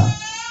pass it on.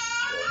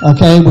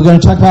 Okay, we're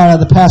going to talk about how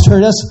the past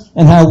hurt us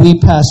and how we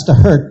pass the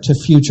hurt to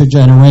future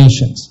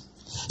generations.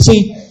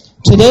 See,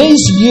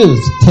 today's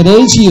youth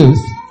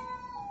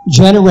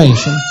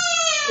generation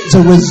is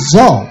a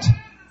result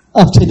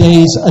of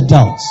today's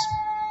adults.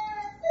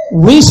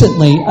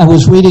 Recently, I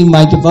was reading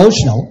my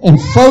devotional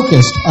and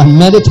focused on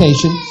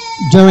meditation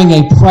during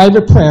a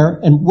private prayer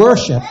and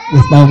worship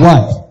with my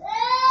wife.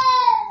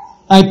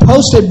 I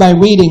posted my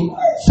reading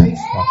on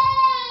Facebook.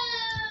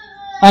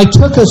 I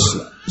took a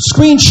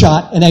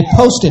screenshot and I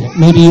posted it.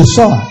 Maybe you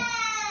saw it.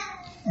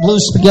 Blue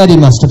Spaghetti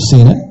must have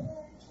seen it.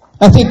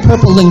 I think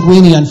Purple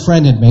Linguini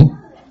unfriended me.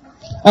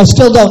 I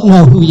still don't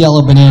know who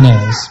Yellow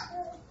Banana is.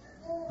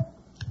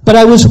 But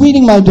I was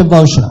reading my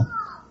devotional.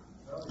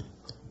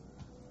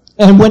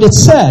 And what it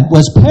said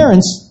was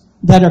parents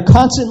that are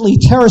constantly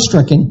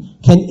terror-stricken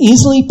can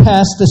easily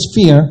pass this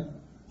fear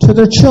to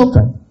their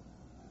children.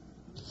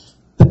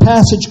 The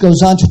passage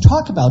goes on to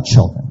talk about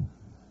children.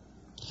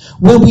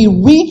 When we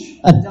reach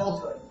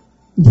adulthood,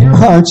 their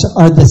hearts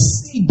are the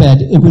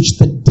seedbed in which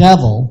the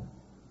devil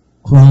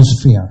grows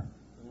fear.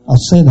 I'll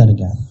say that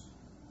again.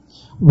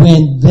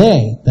 When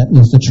they, that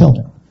means the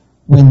children,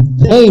 when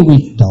they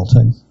reach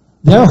adulthood,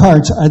 their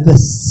hearts are the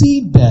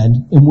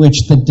seedbed in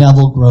which the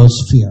devil grows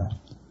fear.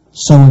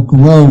 So it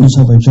grows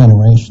over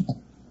generations.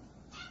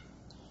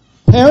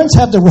 Parents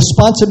have the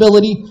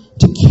responsibility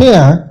to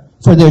care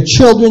for their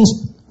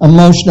children's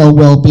emotional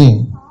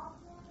well-being.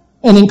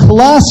 And in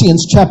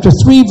Colossians chapter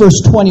 3, verse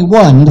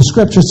 21, the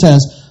scripture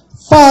says,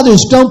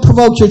 "Fathers, don't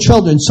provoke your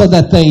children so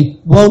that they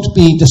won't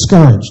be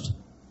discouraged."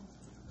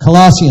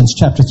 Colossians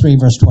chapter 3,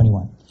 verse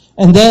 21.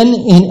 And then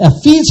in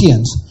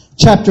Ephesians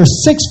chapter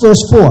 6,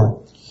 verse 4,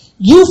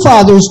 "You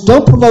fathers,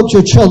 don't provoke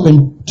your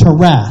children to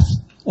wrath."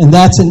 And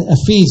that's in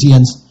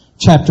Ephesians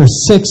chapter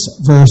 6,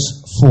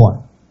 verse 4.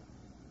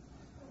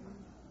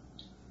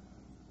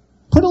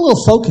 Put a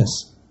little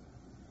focus.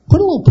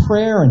 Put a little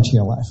prayer into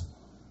your life.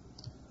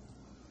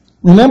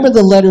 Remember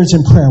the letters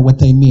in prayer, what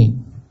they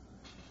mean.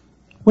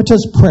 What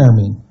does prayer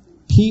mean?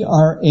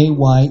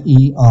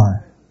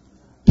 P-R-A-Y-E-R.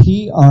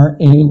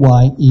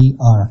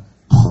 P-R-A-Y-E-R.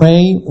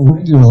 Pray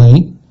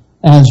regularly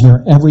as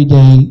your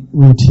everyday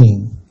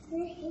routine.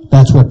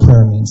 That's what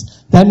prayer means.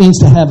 That means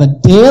to have a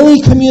daily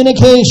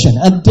communication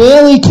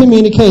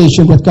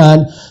with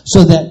God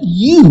so that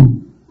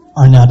you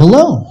are not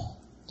alone.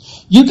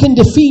 You can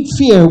defeat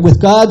fear with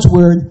God's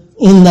word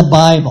in the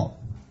Bible.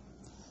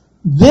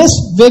 This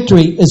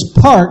victory is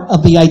part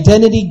of the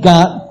identity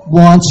God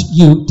wants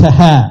you to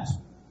have.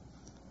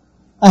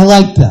 I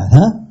like that,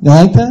 huh? You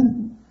like that?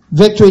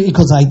 Victory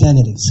equals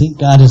identity. See,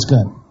 God is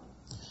good.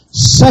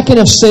 2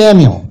 of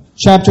Samuel,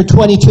 chapter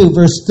 22,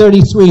 verse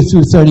 33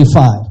 through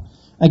 35.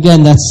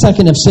 Again, that's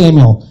 2 of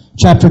Samuel,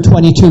 chapter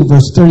 22,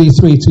 verse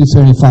 33 through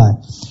 35.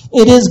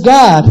 "It is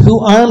God who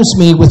arms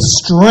me with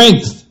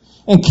strength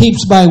and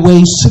keeps my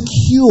way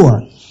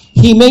secure.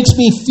 He makes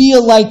me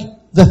feel like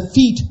the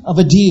feet of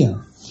a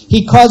deer.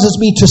 He causes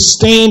me to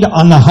stand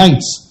on the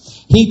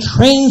heights. He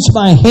trains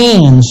my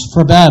hands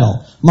for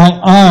battle. My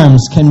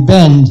arms can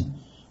bend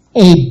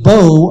a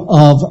bow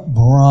of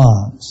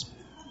bronze."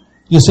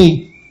 You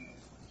see,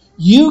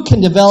 you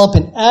can develop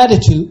an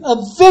attitude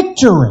of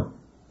victory.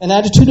 An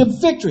attitude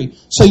of victory.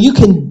 So you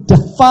can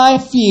defy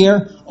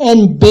fear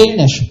and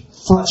banish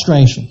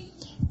frustration.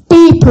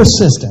 Be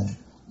persistent.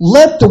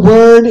 Let the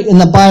word in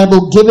the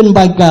Bible given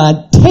by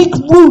God take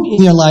root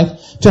in your life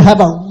to have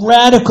a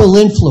radical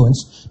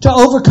influence to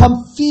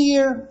overcome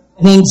fear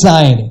and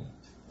anxiety.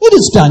 It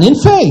is done in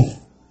faith.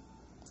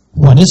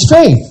 What is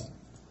faith?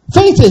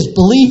 Faith is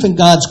belief in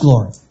God's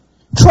glory.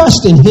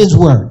 Trust in His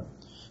word.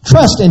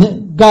 Trust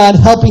in God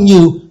helping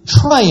you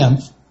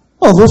triumph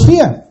over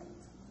fear.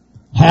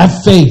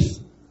 Have faith.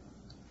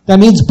 That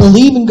means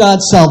believe in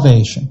God's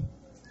salvation.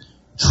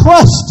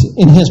 Trust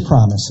in His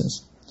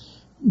promises.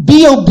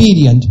 Be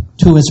obedient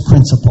to His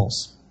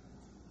principles.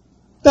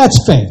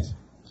 That's faith.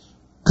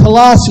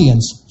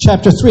 Colossians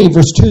chapter 3,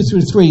 verse 2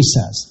 through 3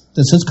 says,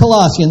 this is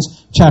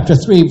Colossians chapter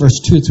 3, verse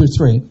 2 through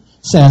 3,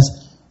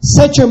 says,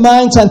 "Set your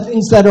minds on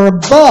things that are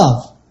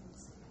above,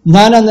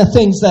 not on the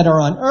things that are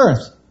on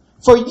earth.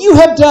 For you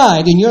have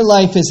died, and your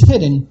life is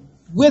hidden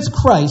with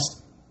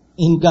Christ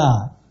in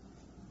God."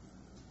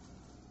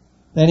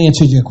 That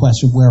answers your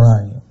question, where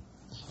are you?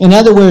 In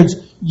other words,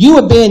 you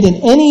abandon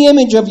any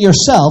image of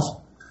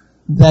yourself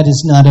that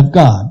is not of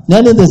God.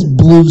 None of this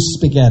blue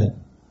spaghetti.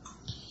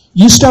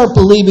 You start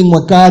believing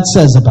what God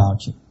says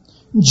about you.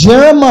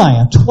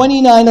 Jeremiah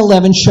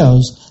 29:11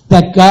 shows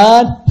that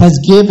God has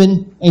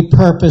given a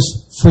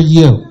purpose for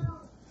you.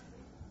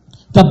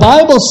 The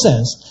Bible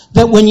says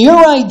that when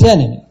your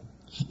identity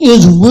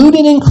is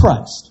rooted in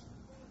Christ,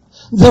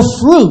 the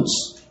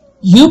fruits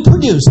you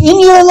produce in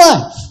your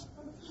life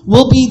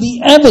will be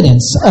the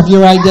evidence of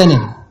your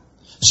identity.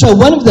 So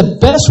one of the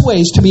best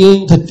ways to be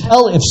able to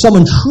tell if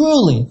someone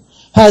truly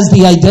has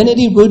the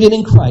identity rooted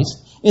in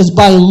Christ is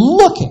by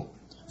looking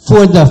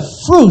for the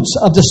fruits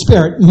of the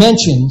Spirit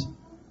mentioned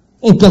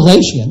in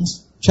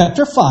Galatians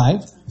chapter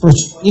 5,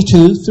 verse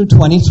 22 through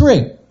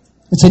 23.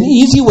 It's an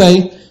easy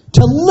way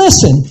to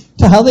listen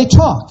to how they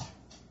talk.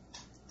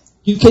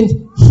 You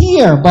can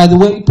hear, by the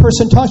way a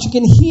person talks, you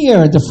can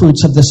hear the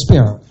fruits of the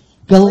Spirit.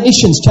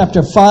 Galatians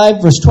chapter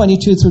 5, verse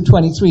 22 through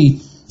 23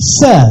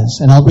 says,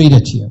 and I'll read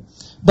it to you,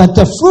 but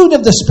the fruit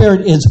of the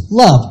Spirit is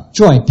love,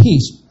 joy,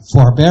 peace,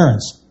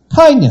 forbearance,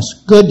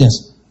 kindness,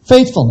 goodness,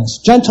 faithfulness,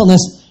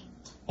 gentleness,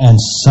 and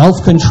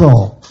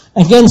self-control.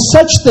 Against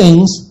such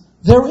things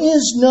there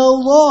is no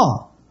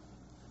law.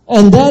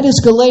 And that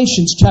is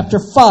Galatians chapter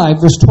 5,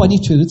 verse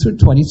 22 through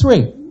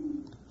 23.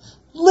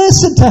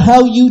 Listen to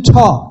how you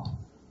talk.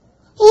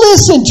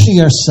 Listen to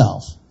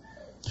yourself.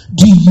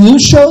 Do you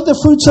show the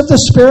fruits of the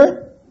Spirit?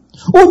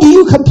 Or do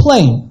you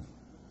complain?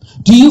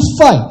 Do you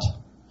fight?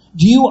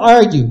 Do you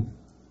argue?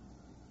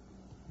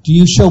 Do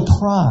you show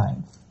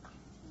pride?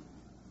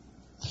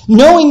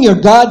 Knowing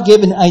your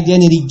God-given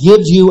identity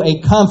gives you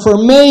a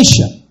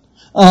confirmation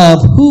of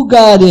who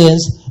God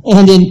is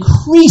and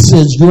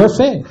increases your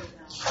faith.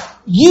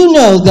 You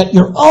know that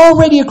you're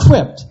already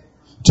equipped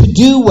to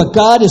do what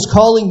God is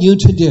calling you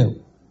to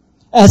do,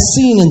 as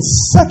seen in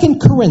 2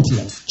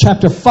 Corinthians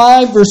chapter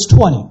 5, verse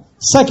 20.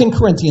 2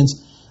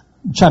 Corinthians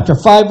chapter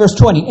 5, verse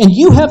 20. And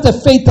you have the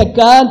faith that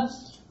God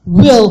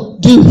will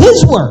do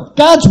His work,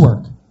 God's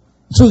work,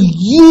 through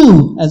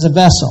you as a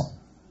vessel.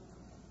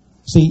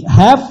 See,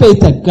 have faith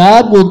that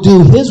God will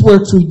do His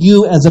work through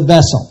you as a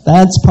vessel.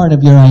 That's part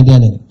of your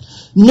identity.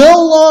 No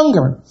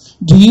longer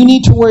do you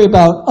need to worry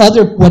about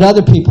what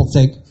other people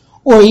think,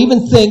 or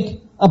even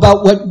think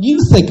about what you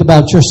think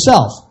about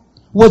yourself.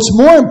 What's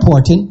more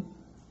important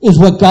is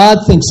what God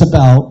thinks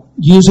about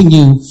using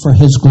you for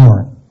His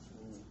glory.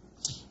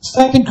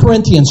 2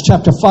 Corinthians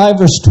chapter 5,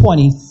 verse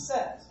 20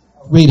 says,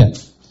 read it.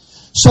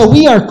 So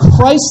we are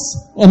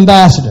Christ's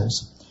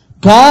ambassadors.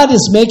 God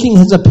is making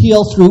His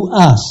appeal through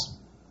us.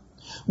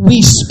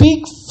 We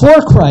speak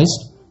for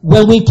Christ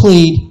when we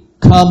plead,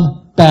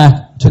 come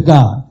back to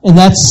God. And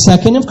that's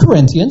 2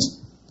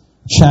 Corinthians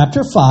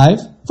chapter 5,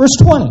 verse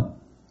 20.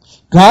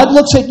 God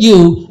looks at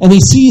you and He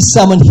sees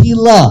someone He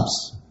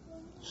loves,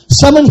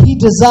 someone He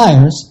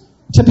desires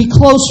to be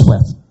close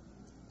with,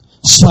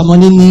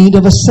 someone in need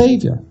of a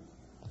Savior,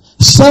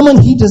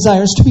 someone He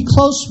desires to be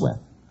close with.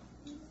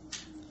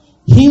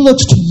 He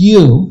looks to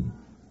you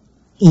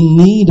in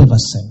need of a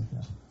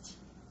Savior.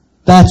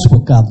 That's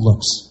what God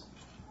looks.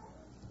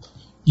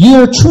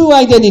 Your true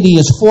identity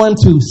is formed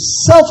through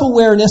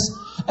self-awareness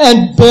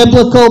and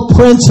biblical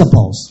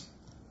principles.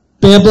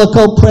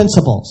 Biblical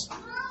principles.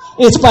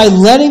 It's by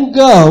letting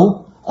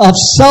go of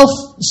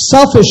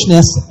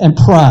selfishness and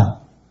pride.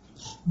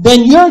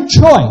 Then your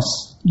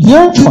choice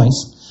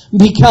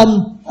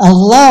become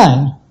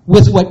aligned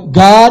with what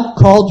God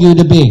called you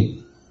to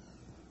be.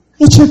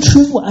 It's your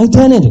true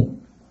identity.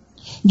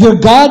 Your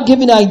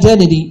God-given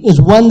identity is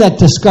one that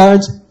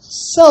discards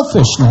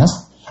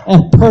selfishness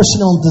and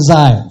personal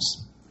desires.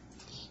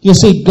 You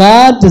see,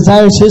 God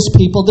desires His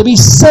people to be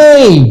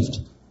saved.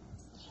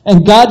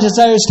 And God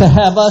desires to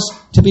have us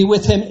to be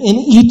with Him in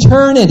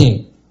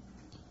eternity.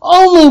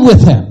 Only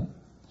with Him.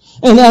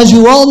 And as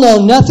you all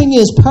know, nothing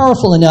is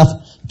powerful enough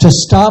to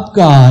stop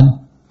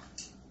God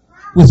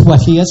with what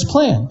He has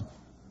planned.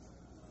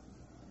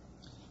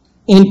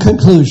 In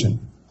conclusion,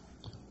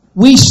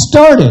 we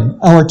started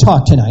our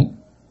talk tonight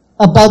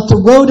about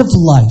the road of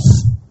life.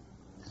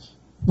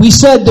 We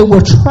said there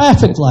were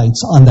traffic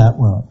lights on that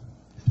road.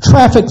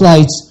 Traffic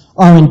lights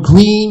are in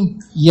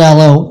green,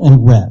 yellow,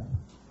 and red.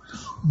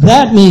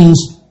 That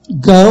means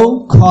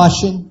go,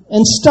 caution,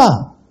 and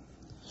stop.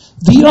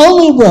 The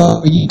only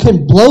road where you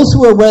can blow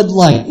through a red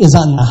light is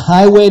on the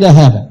highway to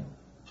heaven.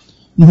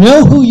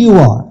 Know who you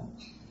are,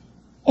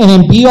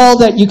 and be all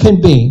that you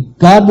can be.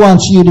 God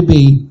wants you to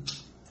be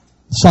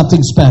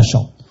something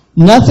special.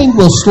 Nothing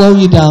will slow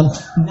you down.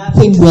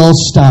 Nothing will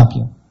stop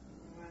you.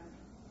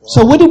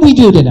 So what did we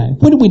do today?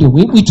 What did we do?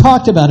 We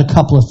talked about a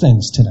couple of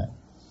things today.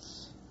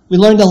 We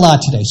learned a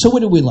lot today. So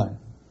what did we learn?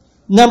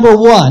 Number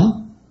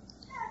one,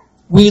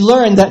 we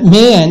learned that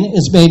man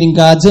is made in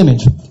God's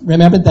image.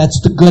 Remember, that's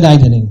the good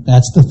identity.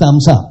 That's the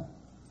thumbs up.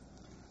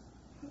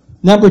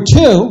 Number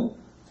two,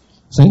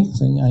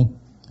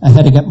 I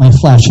had to get my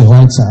flashy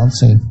lights out.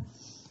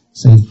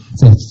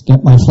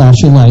 Get my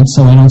flashy lights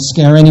so I don't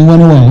scare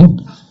anyone away.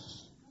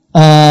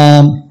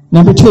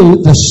 Number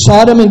two, the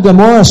Sodom and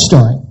Gomorrah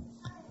story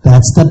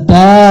That's the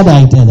bad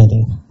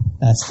identity.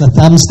 That's the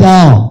thumbs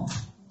down.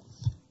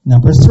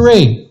 Number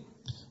 3,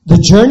 the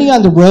journey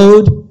on the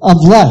road of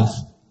life.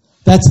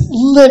 That's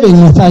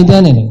living with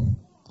identity.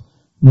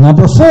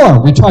 Number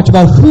 4, we talked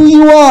about who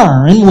you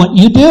are and what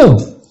you do.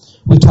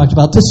 We talked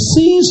about the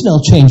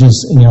seasonal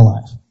changes in your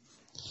life.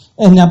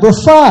 And number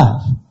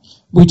 5,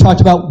 we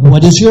talked about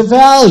what is your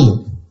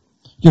value,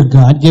 your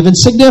God-given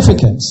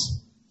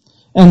significance.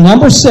 And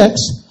number 6,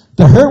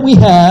 the hurt we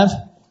have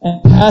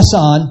and pass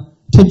on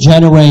to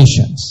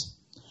generations.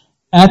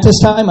 At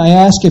this time, I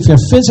ask if you're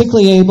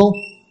physically able,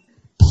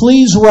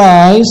 please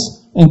rise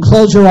and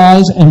close your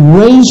eyes and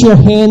raise your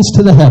hands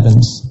to the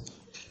heavens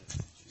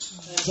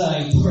as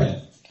I pray.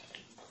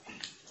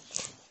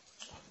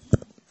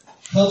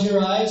 Close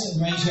your eyes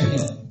and raise your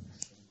hand.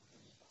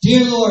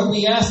 Dear Lord,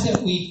 we ask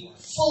that we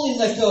fully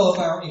let go of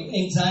our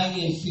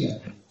anxiety and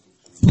fear.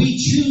 We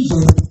choose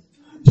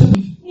to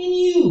be in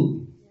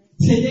you.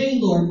 Today,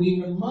 Lord,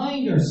 we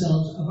remind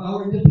ourselves of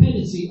our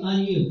dependency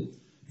on you.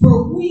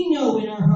 For we know in our hearts